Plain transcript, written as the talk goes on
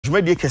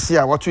dwumadi kese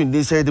a wato in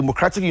this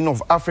Democratic Union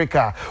of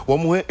Africa wo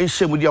mo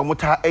ehemudi a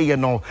mota eye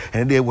no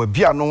and they were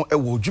bia no e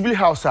wo Jubilee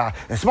House a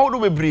ensema wo do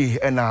bebre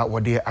e na wo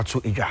de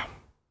ato edwa.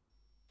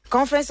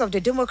 Conference of the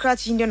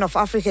Democratic Union of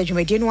Africa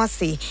Jumedi no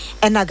ase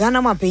na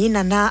Ghana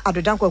mampanyin na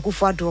adodankwa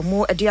Akufo-Addo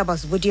mo edi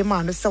abasubodie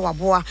ma no se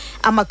waboa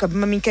amaka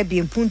bemaminka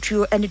bi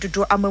mpuntuo ene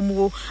dodo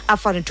amamuo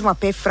afa ne tuma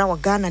pefra wa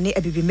Ghana ne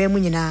abibimemu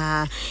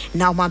nyina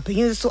na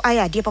mampanyin so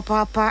aya ade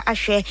papa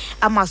ahwe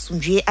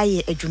amasundwe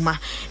aye adwuma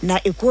na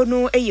ekuo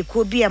no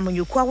eyekuo bi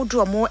amanyoku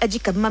awodo mo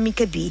agika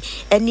bemaminka bi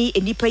ene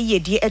enipa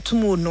yedie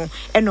etumu no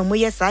eno mo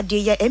ye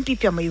saade ya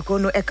MPP amanyoku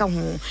no eka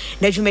ho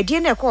na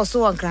Jumedi na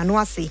ekoso wankra no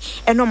ase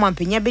eno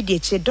mampanya be de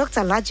eche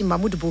Dr. Laji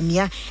Mahmoud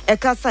Bawumia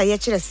ekasa ye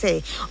kire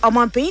se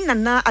omampanyin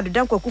na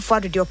adodankwa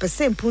Akufo-Addo de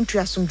opese mpuntu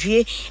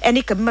asomdwe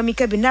ene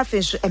kabimamika bi na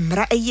fenso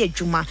emra eye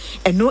adwuma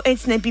eno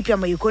entina pipi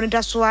amayeko no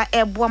da so a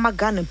ebo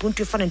amagana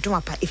mpuntu fa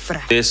ntoma pa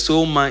ifra. There's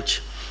so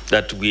much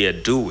that we are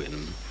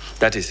doing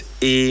that is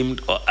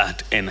aimed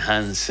at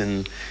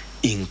enhancing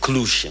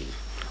inclusion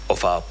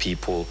of our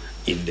people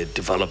in the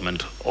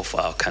development of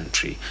our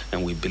country,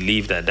 and we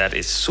believe that that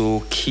is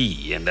so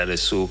key and that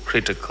is so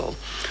critical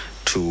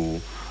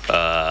to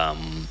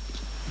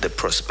the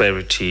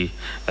prosperity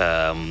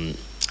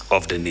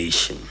of the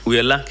nation. We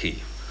are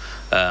lucky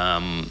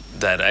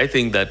that I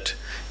think that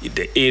in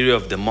the area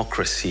of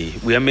democracy,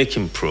 we are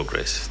making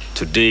progress.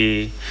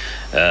 Today,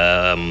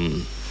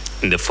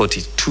 in the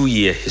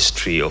 42-year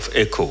history of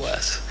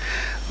ECOWAS,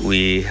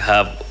 we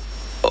have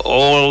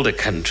all the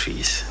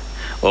countries,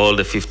 all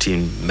the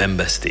 15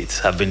 member states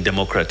have been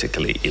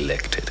democratically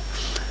elected.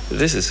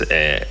 This is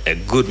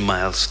a good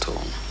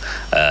milestone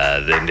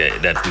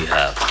that we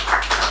have,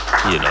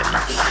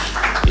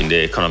 in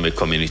the economic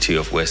community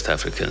of West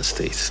African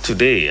states.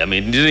 Today, I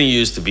mean, it didn't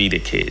used to be the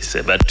case,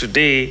 but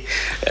today,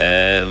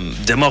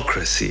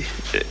 democracy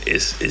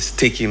is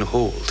taking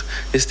hold.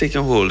 It's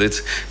taking hold.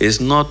 It's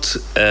not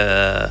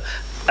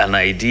an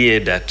idea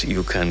that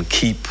you can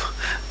keep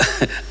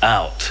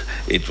out.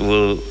 It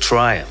will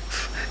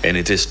triumph. And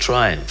it is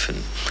triumphant,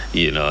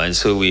 and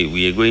so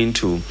we are going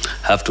to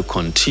have to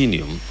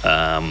continue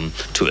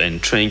to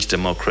entrench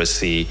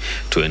democracy,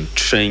 to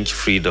entrench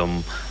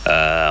freedom,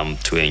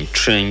 to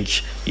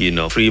entrench,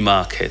 free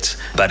markets.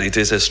 But it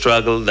is a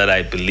struggle that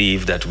I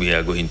believe that we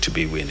are going to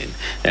be winning.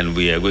 And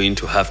we are going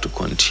to have to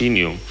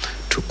continue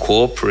to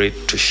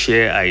cooperate, to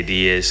share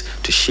ideas,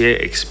 to share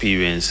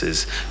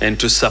experiences, and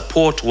to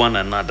support one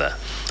another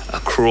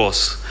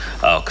across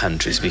our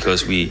countries,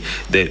 because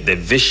the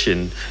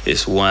vision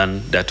is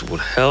one that will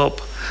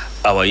help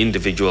our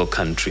individual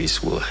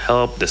countries, will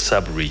help the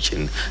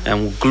sub-region,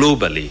 and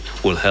globally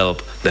will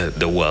help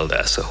the world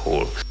as a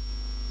whole.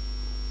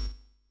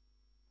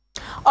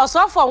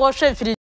 Also, for